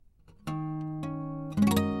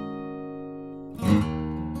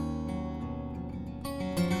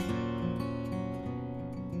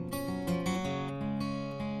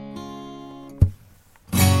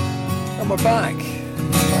We're back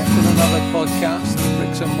with another podcast, the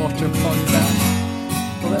Bricks and Mortar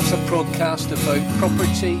Podcast. Well, that's a podcast about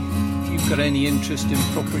property. If you've got any interest in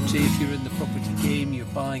property, if you're in the property game, you're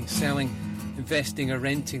buying, selling, investing or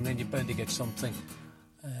renting, then you're bound to get something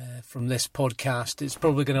from this podcast. It's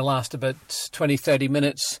probably going to last about 20-30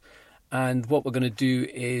 minutes, and what we're going to do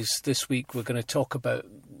is this week we're going to talk about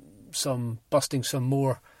busting some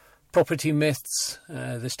more property myths.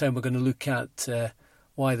 This time we're going to look at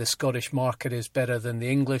why the Scottish market is better than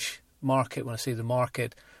the English market. When I say the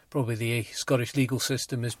market, probably the Scottish legal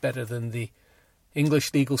system is better than the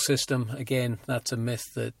English legal system. Again, that's a myth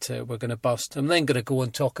that we're going to bust. I'm then going to go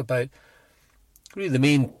and talk about really the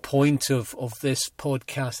main point of this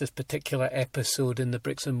podcast, this particular episode in the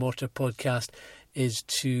Bricks and Mortar Podcast, is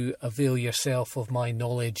to avail yourself of my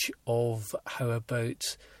knowledge of how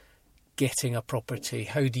about getting a property.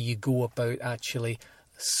 How do you go about actually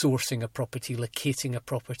sourcing a property, locating a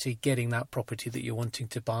property, getting that property that you're wanting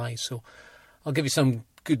to buy? So I'll give you some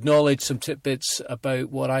good knowledge, some tidbits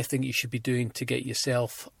about what I think you should be doing to get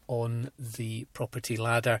yourself on the property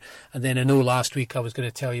ladder. And then I know last week I was going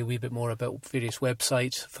to tell you a wee bit more about various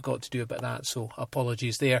websites. Forgot to do about that, so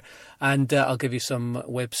apologies there. And I'll give you some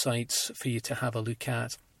websites for you to have a look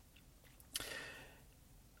at.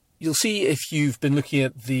 You'll see if you've been looking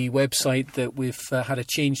at the website that we've had a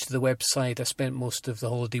change to the website. I spent most of the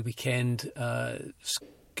holiday weekend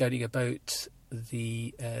scouting about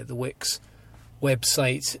the Wix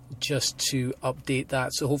website just to update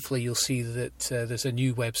that. So hopefully you'll see that there's a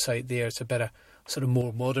new website there. It's a better, sort of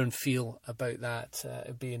more modern feel about that.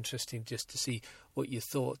 It'd be interesting just to see what you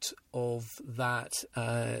thought of that.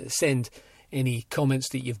 Send any comments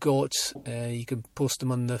that you've got. You can post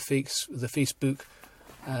them on the Facebook.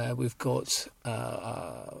 We've got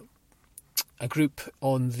a group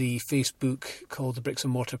on the Facebook called the Bricks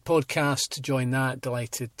and Mortar Podcast. To join that,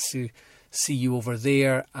 delighted to see you over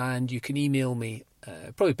there. And you can email me.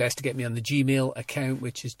 Probably best to get me on the Gmail account,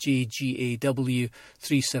 which is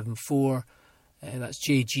jgaw374. That's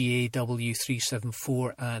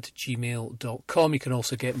jgaw374@gmail.com. You can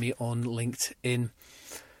also get me on LinkedIn.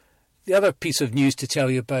 The other piece of news to tell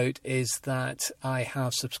you about is that I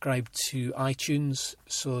have subscribed to iTunes,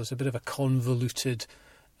 so it's a bit of a convoluted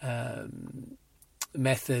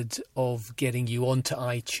method of getting you onto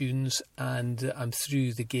iTunes, and I'm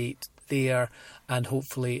through the gate there, and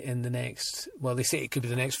hopefully in the next, well, they say it could be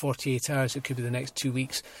the next 48 hours, it could be the next 2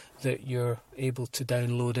 weeks, that you're able to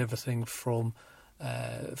download everything from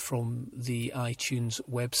the iTunes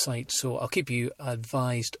website. So I'll keep you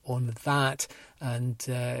advised on that, and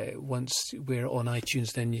once we're on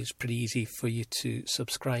iTunes, then it's pretty easy for you to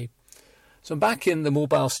subscribe. So I'm back in the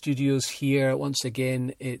mobile studios here once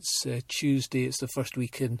again. It's Tuesday, it's the first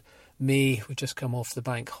week in May. We've just come off the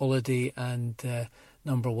bank holiday, and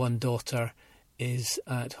number one daughter is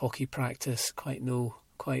at hockey practice. Quite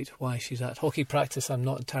why she's at hockey practice, I'm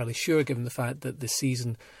not entirely sure, given the fact that the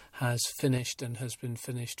season has finished and has been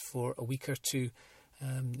finished for a week or two.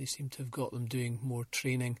 They seem to have got them doing more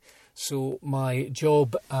training. So my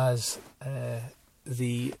job as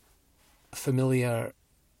the familiar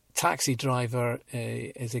taxi driver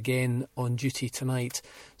is again on duty tonight.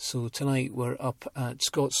 So tonight we're up at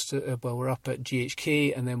we're up at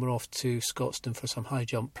GHK, and then we're off to Scotstoun for some high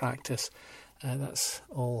jump practice. That's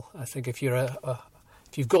all. I think if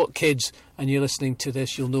you've got kids and you're listening to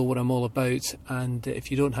this, you'll know what I'm all about. And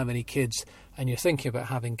if you don't have any kids and you're thinking about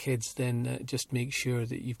having kids, then just make sure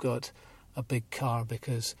that you've got a big car,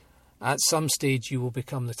 because at some stage you will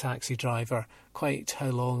become the taxi driver. Quite how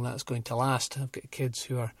long that's going to last. I've got kids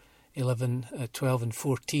who are 11, 12 and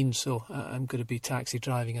 14, so I'm going to be taxi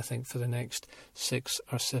driving, I think, for the next 6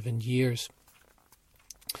 or 7 years.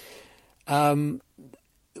 One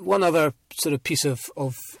other sort of piece of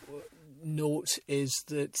note is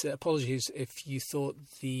that, apologies if you thought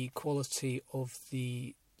the quality of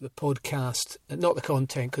the podcast, not the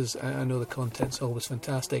content, because I know the content's always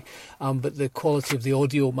fantastic, but the quality of the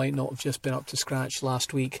audio might not have just been up to scratch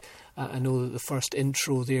last week. I know that the first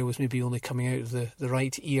intro there was maybe only coming out of the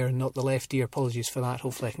right ear, not the left ear. Apologies for that.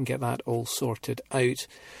 Hopefully I can get that all sorted out.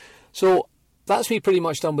 So that's me pretty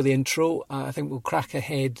much done with the intro. I think we'll crack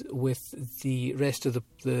ahead with the rest of the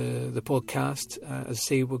podcast. As I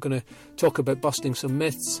say, we're going to talk about busting some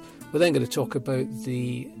myths. We're then going to talk about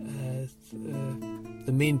the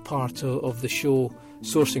main part of the show,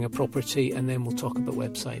 sourcing a property, and then we'll talk about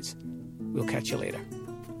websites. We'll catch you later.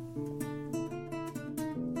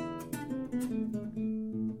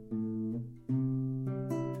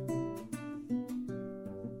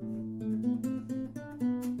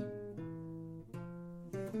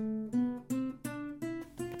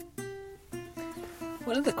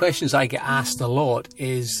 One of the questions I get asked a lot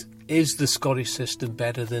is the Scottish system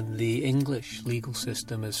better than the English legal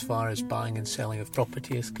system as far as buying and selling of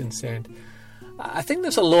property is concerned? I think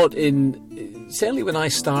there's a lot certainly when I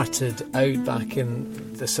started out back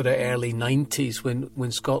in the sort of early 90s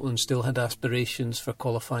when Scotland still had aspirations for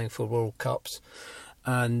qualifying for World Cups,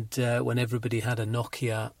 and when everybody had a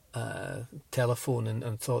Nokia telephone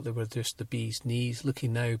and thought they were just the bee's knees.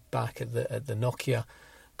 Looking now back at the Nokia,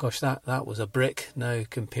 gosh, that was a brick now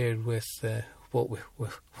compared with what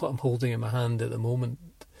I'm holding in my hand at the moment.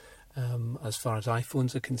 As far as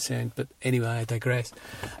iPhones are concerned. But anyway, I digress.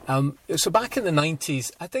 So back in the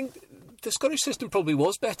 90s, I think the Scottish system probably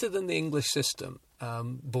was better than the English system.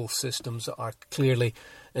 Both systems are clearly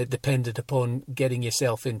dependent upon getting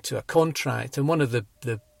yourself into a contract. And one of the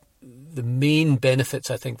main benefits,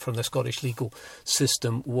 I think, from the Scottish legal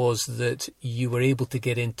system was that you were able to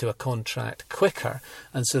get into a contract quicker.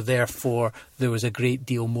 And so therefore, there was a great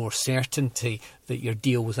deal more certainty that your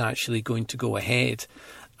deal was actually going to go ahead.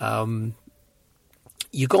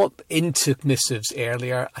 You got into missives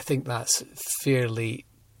earlier. I think that's fairly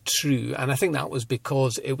true. And I think that was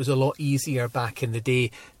because it was a lot easier back in the day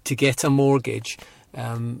to get a mortgage.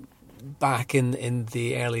 Back in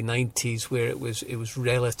the early 90s, where it was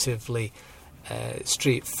relatively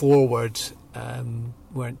straightforward.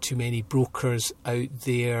 Weren't too many brokers out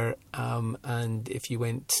there, and if you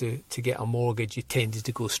went to get a mortgage, you tended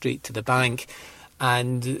to go straight to the bank.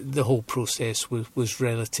 And the whole process was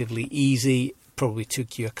relatively easy. Probably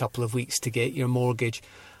took you a couple of weeks to get your mortgage.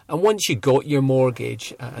 And once you got your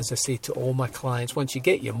mortgage, as I say to all my clients, once you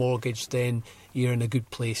get your mortgage, then you're in a good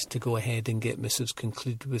place to go ahead and get missives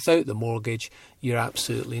concluded. Without the mortgage, you're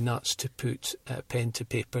absolutely nuts to put pen to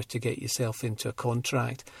paper to get yourself into a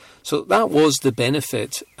contract. So that was the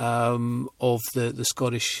benefit of the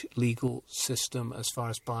Scottish legal system as far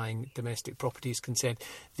as buying domestic property is concerned.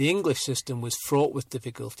 The English system was fraught with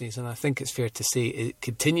difficulties, and I think it's fair to say it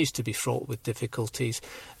continues to be fraught with difficulties.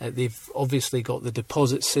 They've obviously got the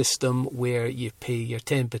deposit system where you pay your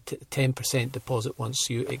 10% deposit once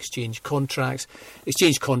you exchange contracts.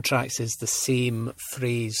 Exchange contracts is the same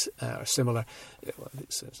phrase or similar.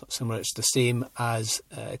 It's not similar, it's the same as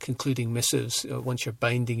concluding missives. Once you're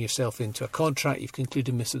binding yourself into a contract, you've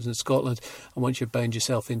concluded missives in Scotland, and once you've bound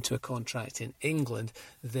yourself into a contract in England,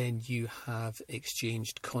 then you have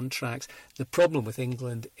exchanged contracts. The problem with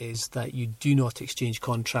England is that you do not exchange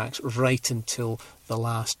contracts right until the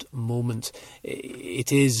last moment.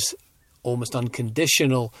 It is almost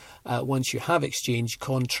unconditional once you have exchanged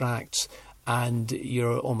contracts, and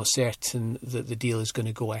you're almost certain that the deal is going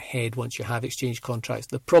to go ahead once you have exchanged contracts.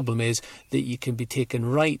 The problem is that you can be taken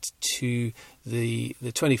right to the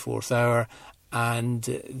 24th hour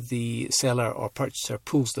and the seller or purchaser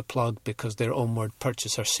pulls the plug because their onward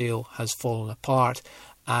purchase or sale has fallen apart,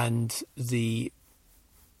 and the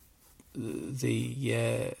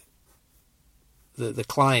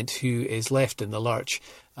client who is left in the lurch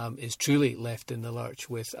is truly left in the lurch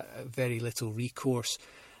with very little recourse.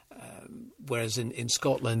 Whereas in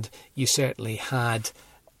Scotland, you certainly had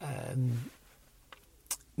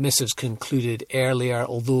missives concluded earlier,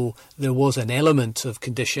 although there was an element of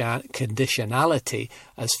conditionality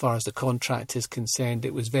as far as the contract is concerned.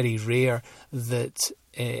 It was very rare that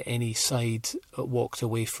any side walked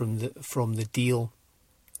away from the deal.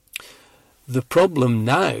 The problem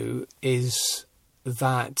now is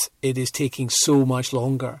that it is taking so much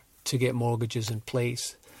longer to get mortgages in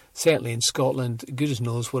place. Certainly in Scotland, goodness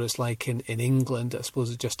knows what it's like in England. I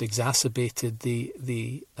suppose it just exacerbated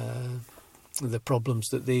the problems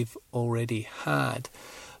that they've already had.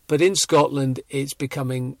 But in Scotland, it's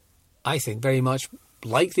becoming, I think, very much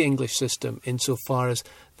like the English system insofar as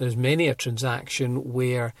there's many a transaction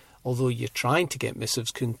where, although you're trying to get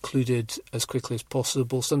missives concluded as quickly as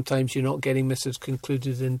possible, sometimes you're not getting missives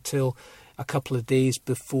concluded until a couple of days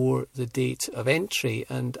before the date of entry.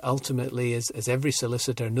 And ultimately, as every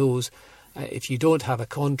solicitor knows, if you don't have a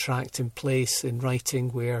contract in place in writing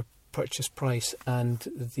where purchase price and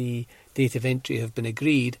the date of entry have been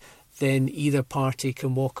agreed, then either party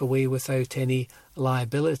can walk away without any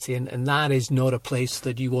liability. And that is not a place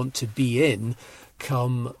that you want to be in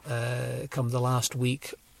come the last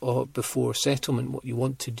week or before settlement. What you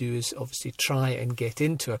want to do is obviously try and get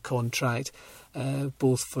into a contract,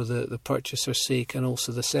 both for the purchaser's sake and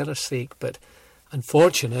also the seller's sake. But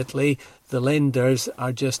unfortunately, the lenders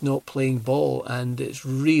are just not playing ball, and it's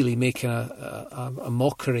really making a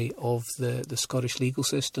mockery of the Scottish legal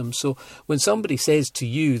system. So when somebody says to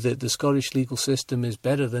you that the Scottish legal system is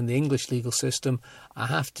better than the English legal system, I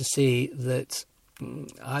have to say that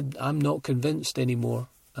I'm not convinced anymore.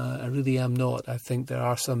 I really am not. I think there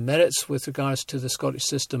are some merits with regards to the Scottish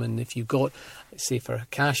system, and if you've got, say, for a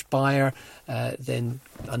cash buyer, then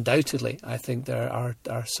undoubtedly I think there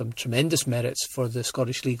are some tremendous merits for the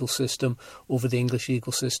Scottish legal system over the English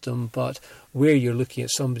legal system. But where you're looking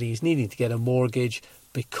at somebody who's needing to get a mortgage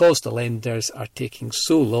because the lenders are taking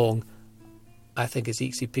so long, I think it's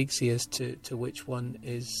easy-peasy as to which one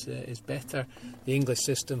is better. The English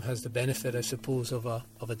system has the benefit, I suppose, of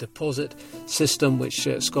a deposit system, which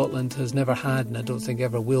Scotland has never had, and I don't think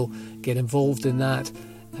ever will get involved in that.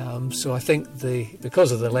 So I think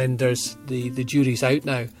because of the lenders, the jury's out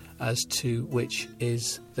now as to which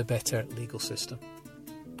is the better legal system.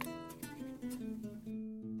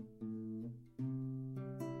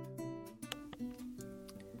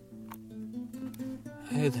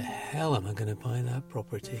 How the hell am I going to buy that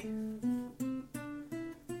property?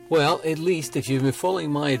 Well, at least if you've been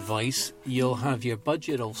following my advice, you'll have your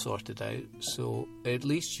budget all sorted out. So at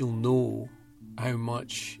least you'll know how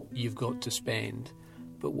much you've got to spend.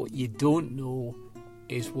 But what you don't know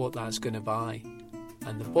is what that's going to buy.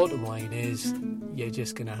 And the bottom line is you're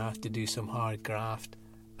just going to have to do some hard graft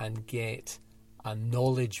and get a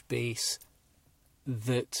knowledge base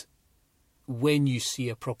that when you see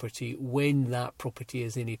a property, when that property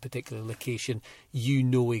is in a particular location, you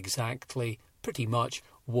know exactly pretty much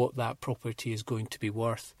what that property is going to be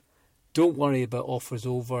worth. Don't worry about offers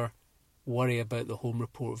over, worry about the home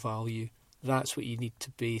report value. That's what you need to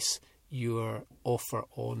base your offer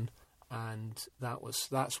on, and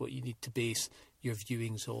that's what you need to base your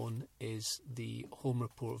viewings on, is the home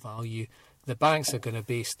report value. The banks are going to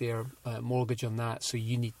base their mortgage on that, so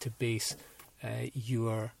you need to base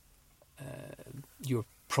your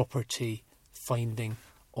property finding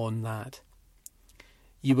on that.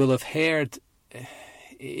 You will have heard,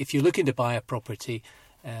 if you're looking to buy a property,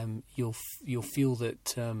 you'll feel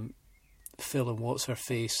that Phil and what's her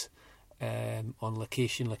face on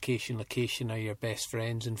location are your best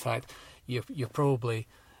friends. In fact, you're probably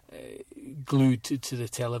glued to the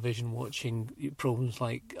television watching programs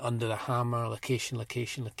like Under the Hammer, location,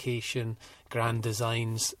 Grand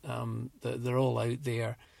Designs. They're all out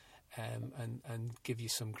there. And give you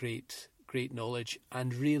some great knowledge.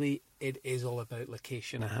 And really, it is all about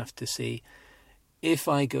location, I have to say. If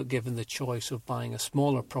I got given the choice of buying a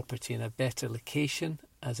smaller property in a better location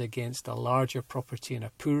as against a larger property in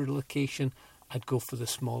a poorer location, I'd go for the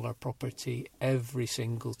smaller property every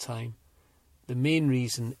single time. The main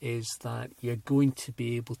reason is that you're going to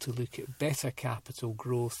be able to look at better capital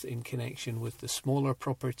growth in connection with the smaller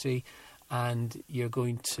property, and you're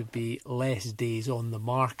going to be less days on the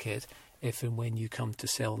market if and when you come to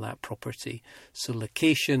sell that property. So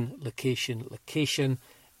location.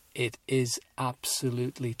 It is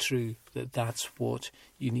absolutely true that that's what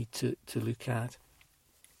you need to look at.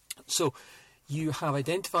 So you have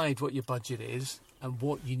identified what your budget is, and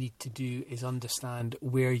what you need to do is understand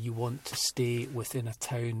where you want to stay within a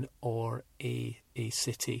town or a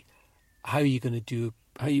city. How are you going to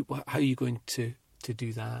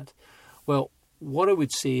do that? Well, what I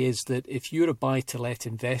would say is that if you're a buy-to-let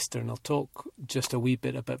investor, and I'll talk just a wee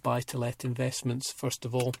bit about buy-to-let investments first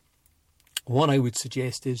of all, what I would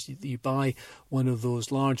suggest is that you buy one of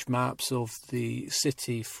those large maps of the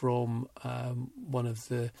city from one of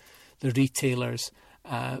the retailers,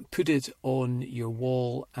 put it on your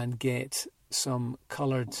wall and get some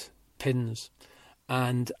coloured pins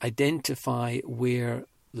and identify where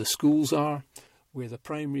the schools are, where the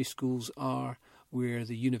primary schools are, where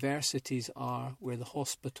the universities are, where the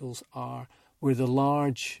hospitals are, where the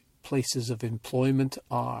large places of employment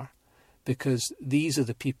are, because these are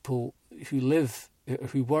the people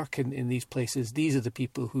who work in these places. These are the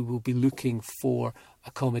people who will be looking for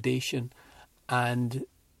accommodation, and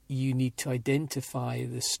you need to identify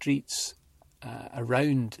the streets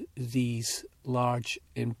around these large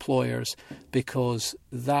employers, because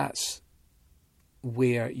that's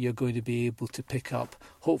where you're going to be able to pick up,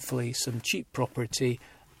 hopefully, some cheap property,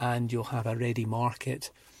 and you'll have a ready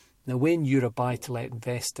market. Now, when you're a buy-to-let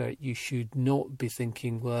investor, you should not be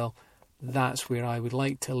thinking, well, that's where I would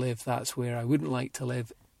like to live, that's where I wouldn't like to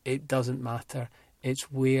live. It doesn't matter.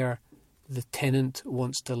 It's where the tenant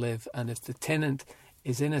wants to live. And if the tenant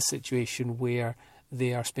is in a situation where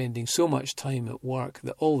they are spending so much time at work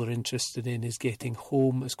that all they're interested in is getting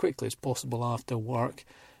home as quickly as possible after work,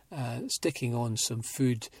 sticking on some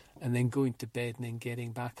food and then going to bed and then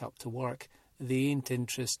getting back up to work, they ain't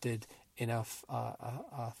interested in a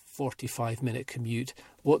 45-minute commute.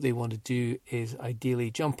 What they want to do is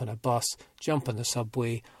ideally jump on a bus, jump on the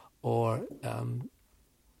subway, or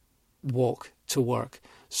walk to work.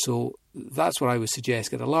 So that's what I would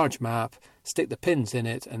suggest. Get a large map, stick the pins in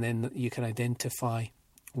it, and then you can identify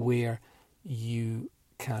where you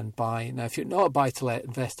can buy. Now, if you're not a buy-to-let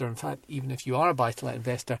investor, in fact, even if you are a buy-to-let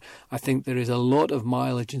investor, I think there is a lot of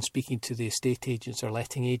mileage in speaking to the estate agents or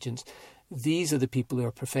letting agents. These are the people who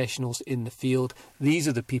are professionals in the field. These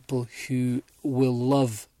are the people who will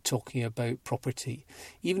love talking about property.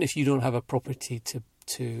 Even if you don't have a property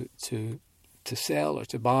to sell or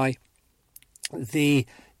to buy, they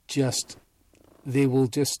will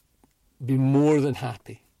just be more than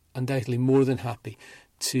happy, undoubtedly more than happy,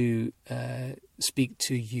 to speak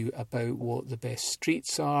to you about what the best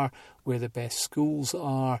streets are, where the best schools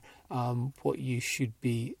are, what you should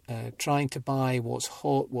be trying to buy, what's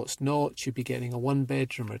hot, what's not, should be getting a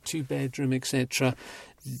 1-bedroom or 2-bedroom, etc.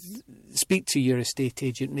 Speak to your estate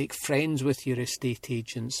agent, make friends with your estate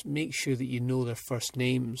agents, make sure that you know their first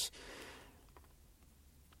names.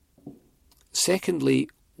 Secondly,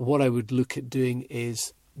 what I would look at doing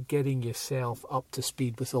is getting yourself up to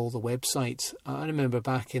speed with all the websites. I remember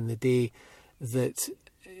back in the day that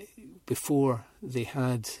before they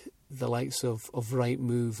had the likes of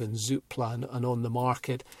Rightmove and Zoopla and On the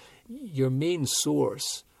Market, your main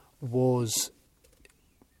source was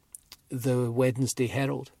the Wednesday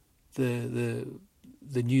Herald, the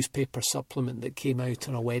newspaper supplement that came out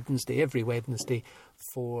on a Wednesday, every Wednesday,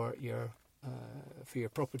 for your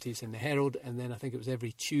properties in the Herald, and then I think it was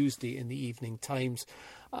every Tuesday in the Evening Times.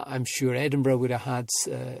 I'm sure Edinburgh would have had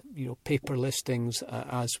paper listings,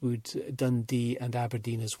 as would Dundee and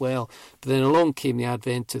Aberdeen as well. But then along came the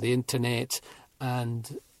advent of the internet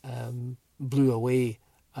and blew away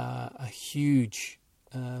a huge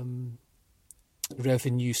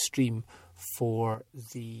revenue stream for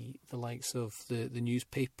the likes of the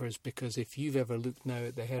newspapers, because if you've ever looked now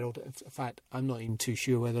at the Herald, in fact I'm not even too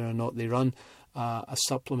sure whether or not they run a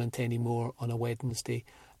supplement anymore on a Wednesday,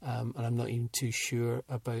 and I'm not even too sure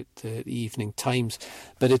about the Evening Times,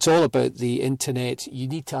 but it's all about the internet. You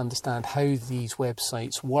need to understand how these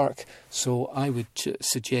websites work, so I would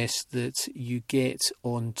suggest that you get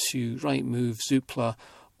onto Rightmove, Zoopla,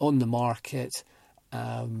 On the Market,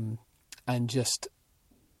 and just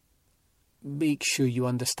make sure you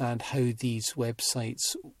understand how these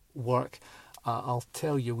websites work. I'll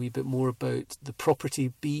tell you a wee bit more about the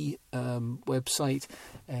Property Bee website.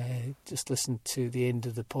 Just listen to the end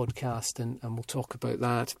of the podcast and we'll talk about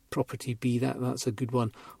that. Property Bee, that's a good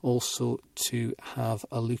one also to have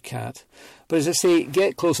a look at. But as I say,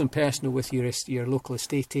 get close and personal with your local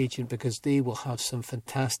estate agent, because they will have some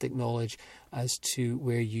fantastic knowledge as to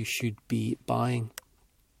where you should be buying.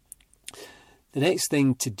 The next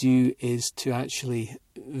thing to do is to actually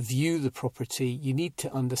view the property. You need to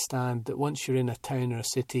understand that once you're in a town or a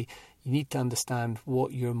city, you need to understand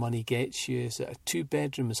what your money gets you. Is it a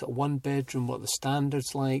 2-bedroom? Is it a 1-bedroom? What are the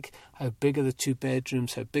standards like? How big are the 2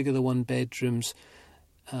 bedrooms? How big are the 1 bedrooms?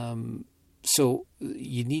 So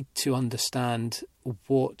you need to understand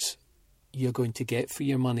what you're going to get for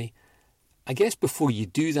your money. I guess before you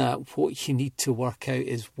do that, what you need to work out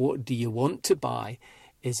is, what do you want to buy?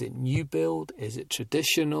 Is it new build? Is it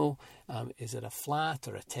traditional? Is it a flat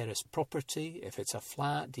or a terrace property? If it's a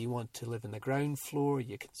flat, do you want to live in the ground floor? Are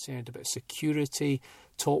you concerned about security?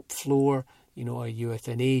 Top floor? Are you at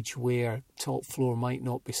an age where top floor might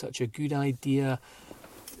not be such a good idea?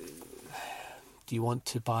 Do you want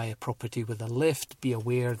to buy a property with a lift? Be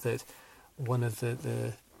aware that one of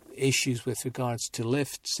the issues with regards to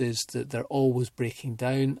lifts is that they're always breaking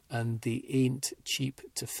down and they ain't cheap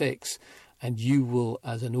to fix. And you will,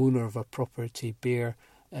 as an owner of a property, bear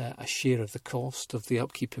a share of the cost of the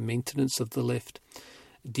upkeep and maintenance of the lift.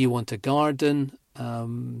 Do you want a garden?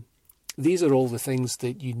 These are all the things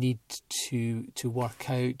that you need to work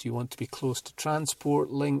out. Do you want to be close to transport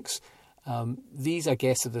links? These, I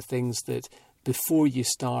guess, are the things that before you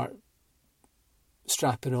start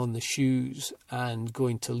strapping on the shoes and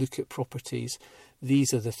going to look at properties,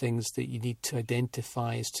 these are the things that you need to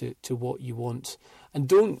identify as to what you want. And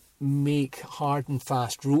don't make hard and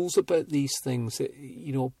fast rules about these things.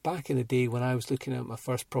 Back in the day when I was looking at my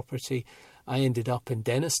first property, I ended up in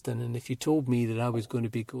Dennistoun. And if you told me that I was going to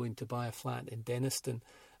be going to buy a flat in Dennistoun,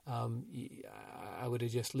 I would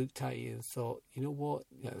have just looked at you and thought, you know what,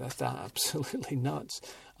 that's absolutely nuts.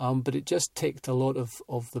 But it just ticked a lot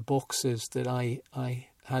of the boxes that I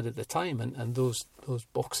had at the time, and those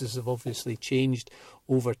boxes have obviously changed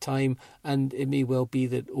over time, and it may well be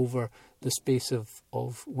that over the space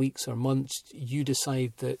of weeks or months you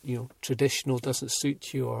decide that traditional doesn't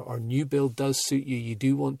suit you, or new build does suit you. You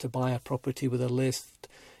do want to buy a property with a lift.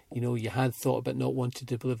 You had thought about not wanting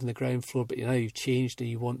to live in the ground floor, but now you've changed and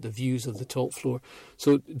you want the views of the top floor.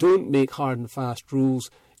 So don't make hard and fast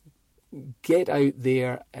rules. Get out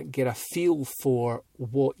there, get a feel for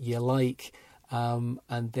what you like,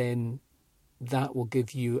 and then that will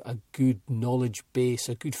give you a good knowledge base,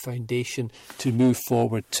 a good foundation to move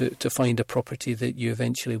forward to find a property that you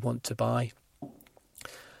eventually want to buy. I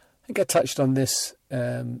think I touched on this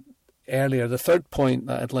earlier. The third point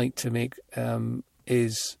that I'd like to make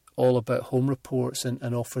is all about home reports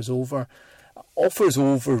and offers over. Offers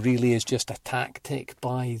over really is just a tactic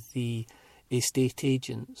by the estate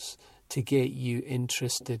agents to get you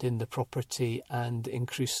interested in the property and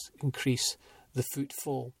increase the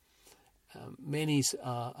footfall. Many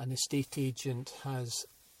an estate agent has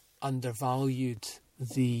undervalued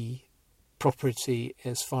the property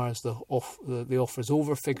as far as the offers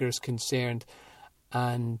over figure is concerned,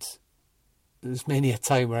 and there's many a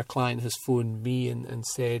time where a client has phoned me and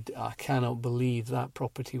said, I cannot believe that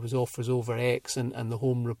property was offers over X and the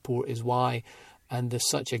home report is Y, and there's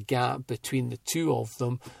such a gap between the two of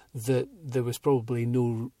them that there was probably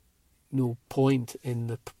no point in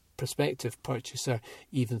the prospective purchaser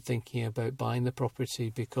even thinking about buying the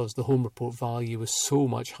property, because the home report value was so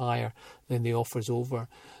much higher than the offers over.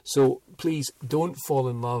 So please don't fall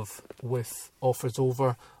in love with offers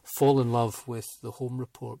over, fall in love with the home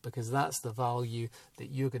report, because that's the value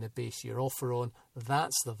that you're going to base your offer on.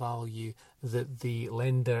 That's the value that the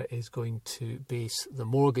lender is going to base the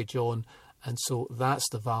mortgage on, and so that's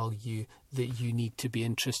the value that you need to be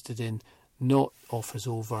interested in, not offers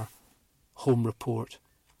over, home report.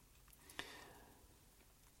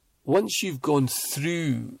 Once you've gone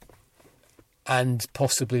through and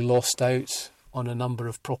possibly lost out on a number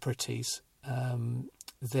of properties,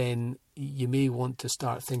 then you may want to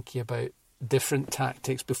start thinking about different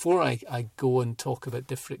tactics. Before I go and talk about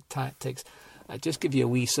different tactics, I just give you a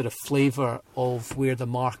wee sort of flavour of where the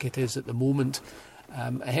market is at the moment.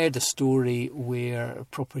 I heard a story where a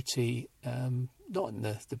property, not in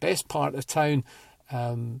the best part of town,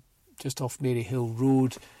 just off Maryhill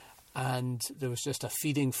Road, and there was just a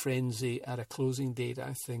feeding frenzy at a closing date.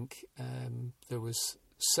 I think there was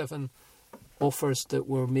 7 offers that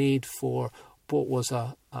were made for what was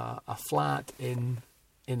a flat in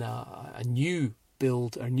a new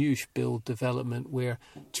build or newish build development, where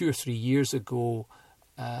 2 or 3 years ago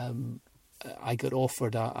I got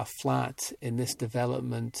offered a flat in this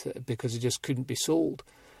development because it just couldn't be sold.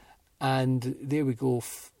 And there we go.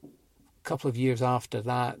 A couple of years after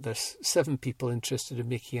that, there's 7 people interested in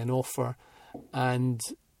making an offer, and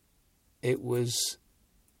it was,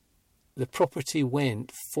 the property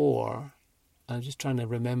went for, I'm just trying to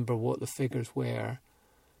remember what the figures were,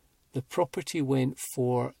 the property went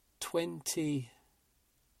for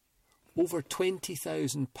over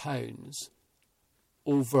 £20,000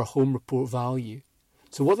 over home report value.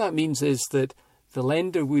 So what that means is that the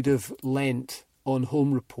lender would have lent on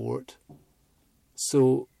home report.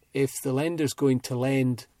 So if the lender's going to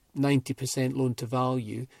lend 90% loan to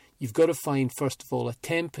value, you've got to find, first of all, a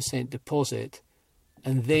 10% deposit,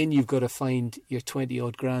 and then you've got to find your 20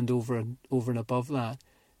 odd grand over and above that.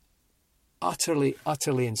 Utterly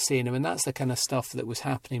insane. I mean, that's the kind of stuff that was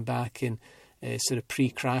happening back in sort of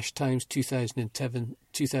pre-crash times, 2007,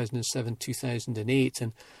 2008,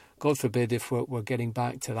 and God forbid if we're getting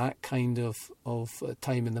back to that kind of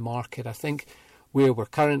time in the market. I think where we're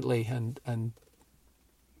currently, and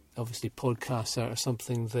obviously podcasts are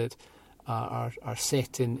something that are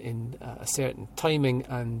set in a certain timing,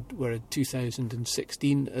 and we're in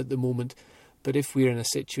 2016 at the moment. But if we're in a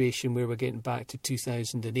situation where we're getting back to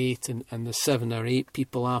 2008 and there's 7 or 8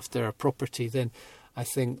 people after a property, then I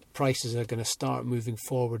think prices are going to start moving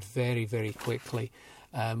forward very, very quickly.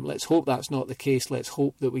 Let's hope that's not the case. Let's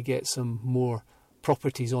hope that we get some more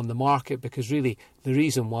properties on the market, because really the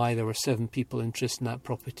reason why there were 7 people interested in that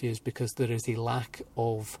property is because there is a lack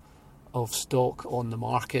of stock on the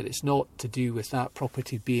market. It's not to do with that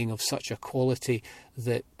property being of such a quality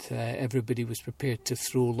that everybody was prepared to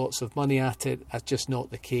throw lots of money at it. That's just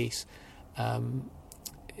not the case.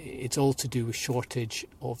 It's all to do with shortage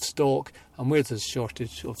of stock, and where there's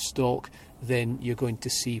shortage of stock, then you're going to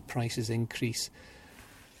see prices increase.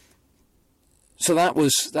 So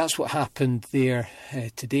that's what happened there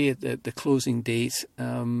today at the closing date,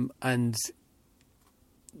 and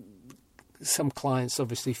some clients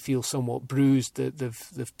obviously feel somewhat bruised that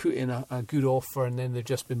they've put in a good offer and then they've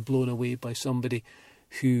just been blown away by somebody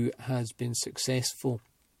who has been successful,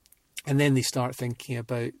 and then they start thinking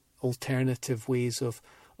about alternative ways of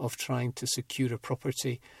trying to secure a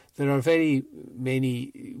property. There are very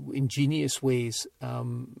many ingenious ways.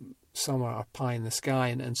 Some are pie in the sky,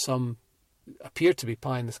 and some appear to be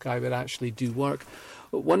pie in the sky but actually do work.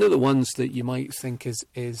 But one of the ones that you might think is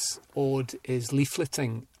odd is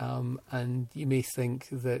leafleting, and you may think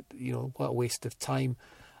that, what a waste of time.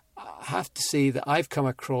 I have to say that I've come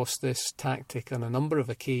across this tactic on a number of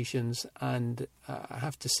occasions, and I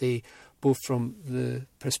have to say, both from the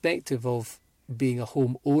perspective of being a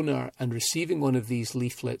homeowner and receiving one of these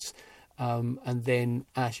leaflets, and then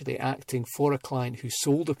actually acting for a client who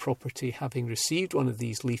sold a property having received one of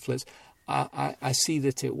these leaflets, I see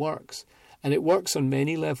that it works. And it works on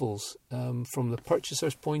many levels. From the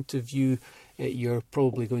purchaser's point of view, you're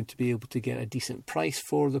probably going to be able to get a decent price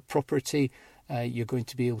for the property. You're going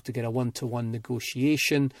to be able to get a one-to-one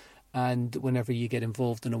negotiation. And whenever you get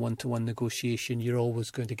involved in a one-to-one negotiation, you're always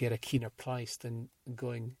going to get a keener price than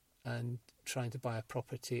going and trying to buy a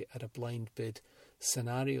property at a blind bid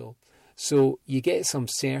scenario. So you get some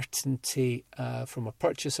certainty from a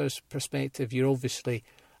purchaser's perspective. You're obviously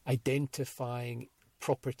identifying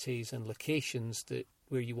properties and locations that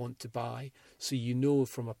where you want to buy, so you know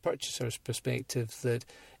from a purchaser's perspective that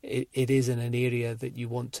it is in an area that you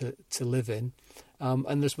want to live in,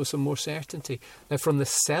 and there's some more certainty. Now, from the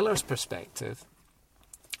seller's perspective,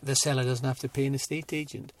 the seller doesn't have to pay an estate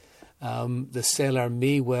agent. The seller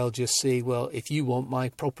may well just say, well, if you want my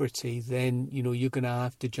property, then you're going to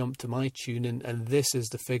have to jump to my tune, and this is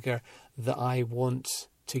the figure that I want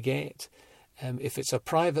to get. If it's a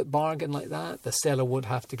private bargain like that, the seller would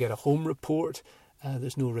have to get a home report.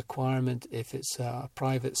 There's no requirement if it's a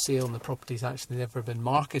private sale and the property's actually never been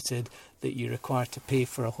marketed that you're required to pay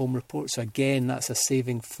for a home report. So again, that's a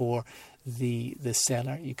saving for the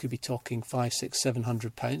seller. You could be talking £500,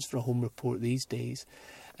 £600, £700 for a home report these days.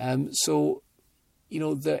 So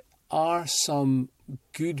there are some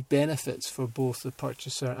good benefits for both the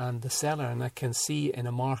purchaser and the seller, and I can see in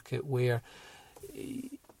a market where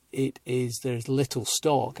there's little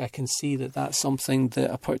stock, I can see that that's something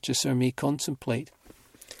that a purchaser may contemplate.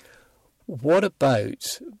 What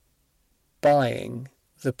about buying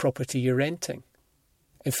the property you're renting?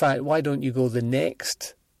 In fact, why don't you go the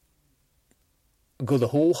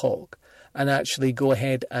whole hog and actually go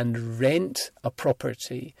ahead and rent a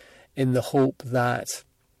property in the hope that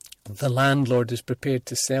the landlord is prepared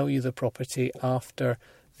to sell you the property after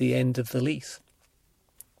the end of the lease?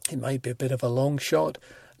 It might be a bit of a long shot,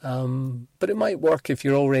 but it might work if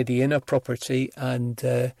you're already in a property,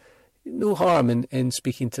 and no harm in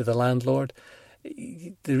speaking to the landlord.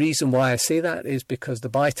 The reason why I say that is because the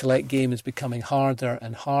buy-to-let game is becoming harder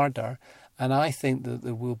and harder, and I think that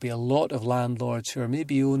there will be a lot of landlords who are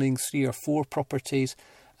maybe owning 3 or 4 properties,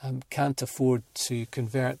 can't afford to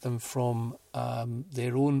convert them from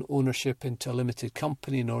their own ownership into a limited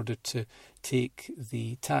company in order to take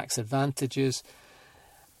the tax advantages.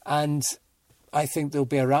 And I think there'll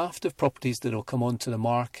be a raft of properties that will come onto the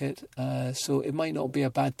market. So it might not be a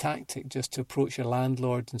bad tactic just to approach your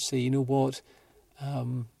landlord and say, you know what,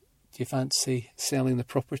 do you fancy selling the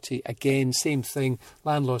property? Again, same thing.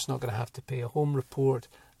 Landlord's not going to have to pay a home report,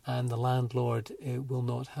 and the landlord will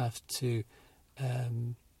not have to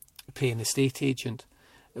pay an estate agent.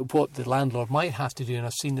 What the landlord might have to do, and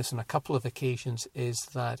I've seen this on a couple of occasions, is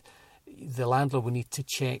that the landlord will need to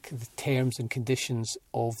check the terms and conditions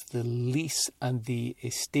of the lease, and the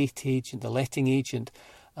estate agent, the letting agent.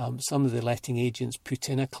 Some of the letting agents put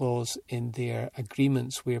in a clause in their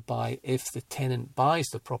agreements whereby if the tenant buys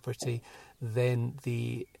the property, then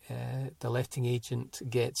the letting agent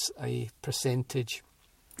gets a percentage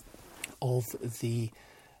of the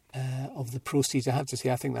proceeds. I have to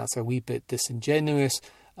say, I think that's a wee bit disingenuous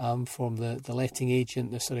from the letting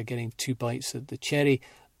agent. They're sort of getting 2 bites at the cherry.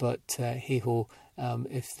 But hey ho,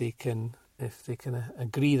 if they can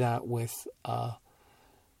agree that with a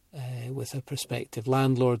prospective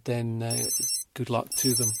landlord, then good luck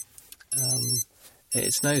to them.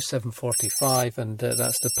 It's now 7:45, and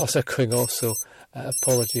that's the buzzer going off. So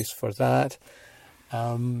apologies for that.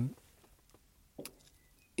 So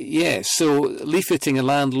leafleting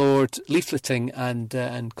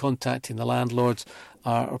and contacting the landlords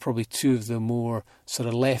are probably 2 of the more sort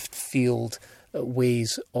of left field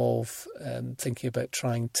ways of thinking about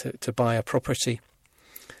trying to buy a property.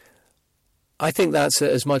 I think that's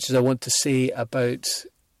as much as I want to say about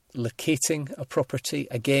locating a property.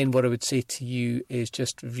 Again, what I would say to you is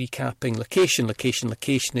just recapping location.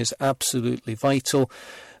 Location is absolutely vital.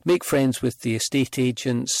 Make friends with the estate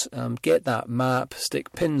agents, get that map,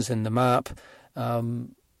 stick pins in the map,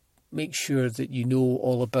 make sure that you know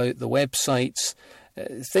all about the websites.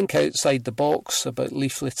 Think outside the box about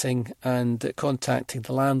leafleting and contacting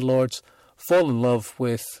the landlords. Fall in love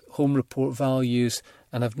with home report values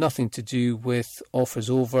and have nothing to do with offers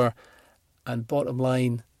over. And bottom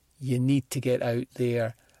line, you need to get out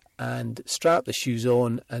there and strap the shoes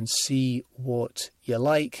on and see what you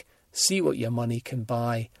like, see what your money can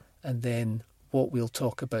buy, and then what we'll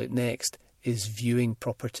talk about next is viewing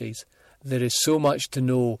properties. There is so much to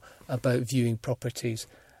know about viewing properties,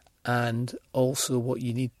 and also what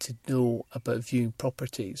you need to know about viewing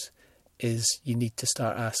properties is you need to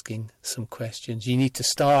start asking some questions. You need to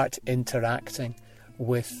start interacting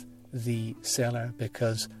with the seller,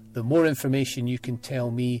 because the more information you can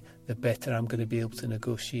tell me, the better I'm going to be able to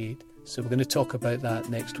negotiate. So we're going to talk about that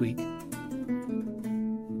next week.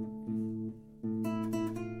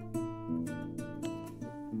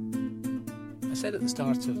 I said at the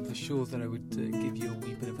start of the show that I would give you a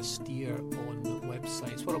wee bit of a steer on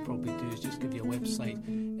websites. What I'll probably do is just give you a website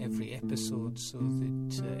every episode, so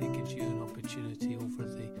that it gives you an opportunity over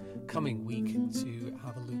the coming week to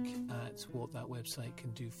have a look at what that website can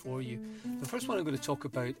do for you. The first one I'm going to talk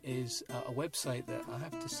about is a website that I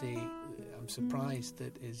have to say I'm surprised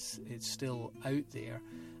that it's still out there.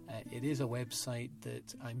 It is a website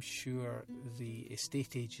that I'm sure the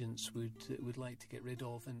estate agents would like to get rid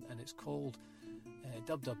of, and it's called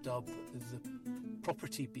www. The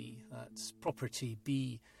Property Bee. That's Property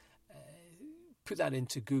Bee. Put that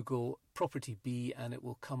into Google, Property Bee, and it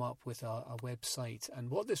will come up with a website. And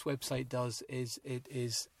what this website does is it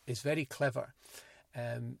is very clever.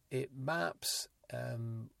 It maps I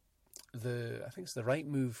think it's the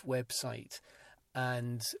Rightmove website,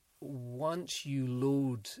 and once you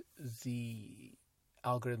load the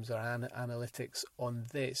algorithms or analytics on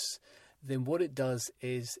this, then what it does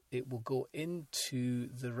is it will go into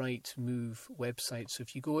the Rightmove website. So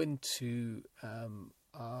if you go into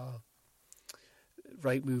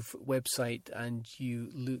Rightmove website and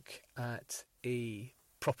you look at a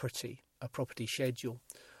property schedule,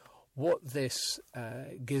 what this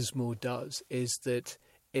gizmo does is that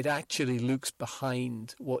it actually looks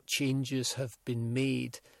behind what changes have been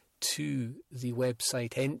made to the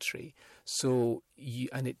website entry. So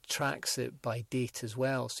and it tracks it by date as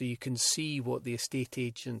well, so you can see what the estate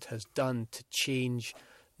agent has done to change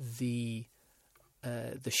the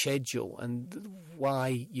schedule. And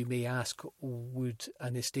why, you may ask, would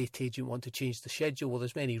an estate agent want to change the schedule? Well,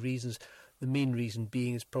 there's many reasons. The main reason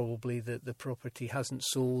being is probably that the property hasn't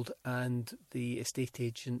sold and the estate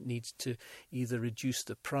agent needs to either reduce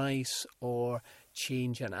the price or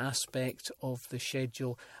change an aspect of the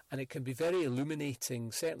schedule. And it can be very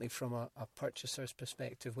illuminating, certainly from a purchaser's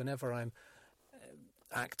perspective. Whenever I'm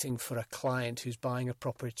acting for a client who's buying a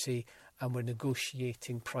property and we're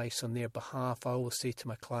negotiating price on their behalf, I always say to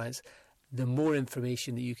my clients, the more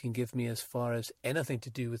information that you can give me as far as anything to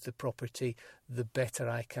do with the property, the better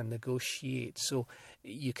I can negotiate. So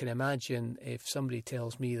you can imagine if somebody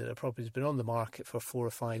tells me that a property's been on the market for 4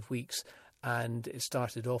 or 5 weeks and it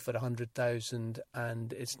started off at 100,000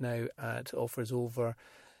 and it's now at offers over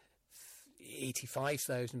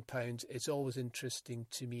 £85,000, it's always interesting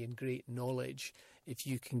to me and great knowledge if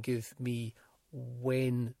you can give me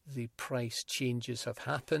when the price changes have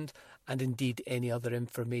happened, and indeed any other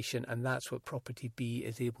information, and that's what Property Bee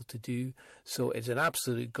is able to do. So it's an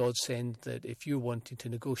absolute godsend that if you're wanting to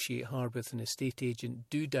negotiate hard with an estate agent,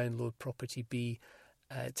 do download Property Bee.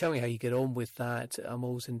 Tell me how you get on with that. I'm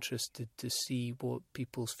always interested to see what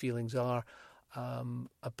people's feelings are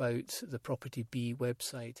about the Property Bee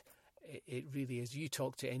website. It really is. You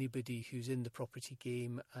talk to anybody who's in the property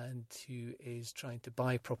game and who is trying to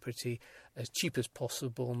buy property as cheap as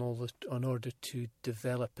possible in order to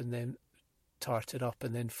develop and then tart it up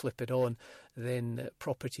and then flip it on, then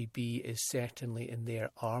Property Bee is certainly in their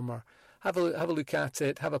armour. Have a look at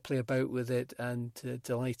it, have a play about with it, and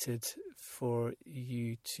delighted for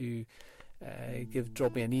you to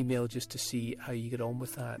drop me an email just to see how you get on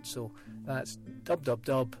with that. So that's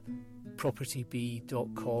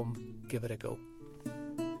www.propertybee.com. Give it a go.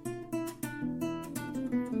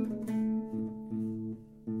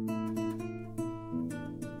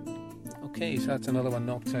 Okay, so that's another one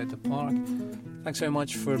knocked out the park. Thanks very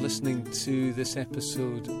much for listening to this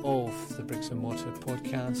episode of the Bricks and Mortar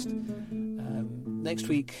podcast. Next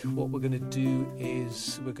week, what we're going to do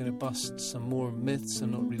is we're going to bust some more myths.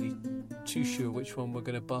 I'm not really too sure which one we're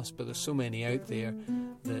going to bust, but there's so many out there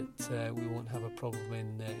that we won't have a problem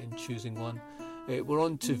in choosing one. We're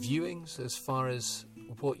on to viewings, as far as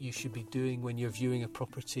what you should be doing when you're viewing a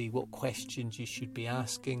property, what questions you should be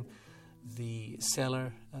asking the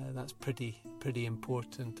seller. That's pretty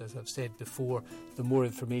important. As I've said before, the more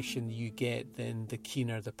information you get, then the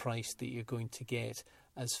keener the price that you're going to get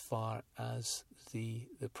as far as the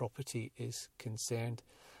property is concerned.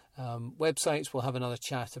 Websites, we'll have another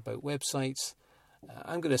chat about websites.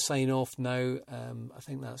 I'm going to sign off now. I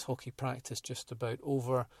think that's hockey practice just about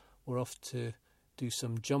over. We're off to do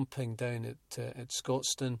some jumping down at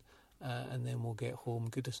Scotstoun, and then we'll get home.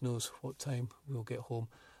 Goodness knows what time we'll get home.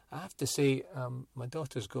 I have to say, my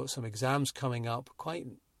daughter's got some exams coming up. Quite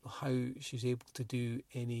how she's able to do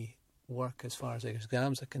any work as far as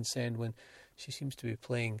exams are concerned when she seems to be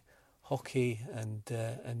playing hockey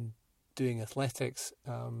and doing athletics,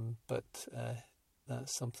 but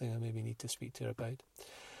that's something I maybe need to speak to her about.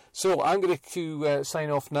 So I'm going to sign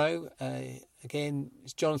off now. Again,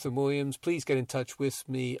 it's Jonathan Williams. Please get in touch with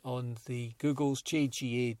me on the Googles,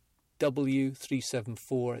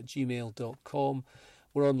 jgaw374@gmail.com.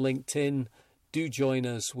 We're on LinkedIn. Do join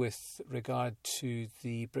us with regard to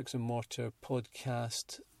the Bricks and Mortar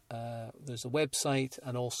podcast. There's a website,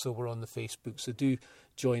 and also we're on the Facebook. So do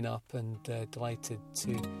join up, and delighted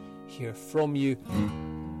to hear from you.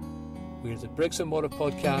 We're the Bricks and Mortar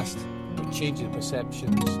podcast. We're changing the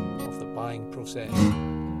perceptions of the buying process.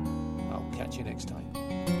 I'll catch you next time.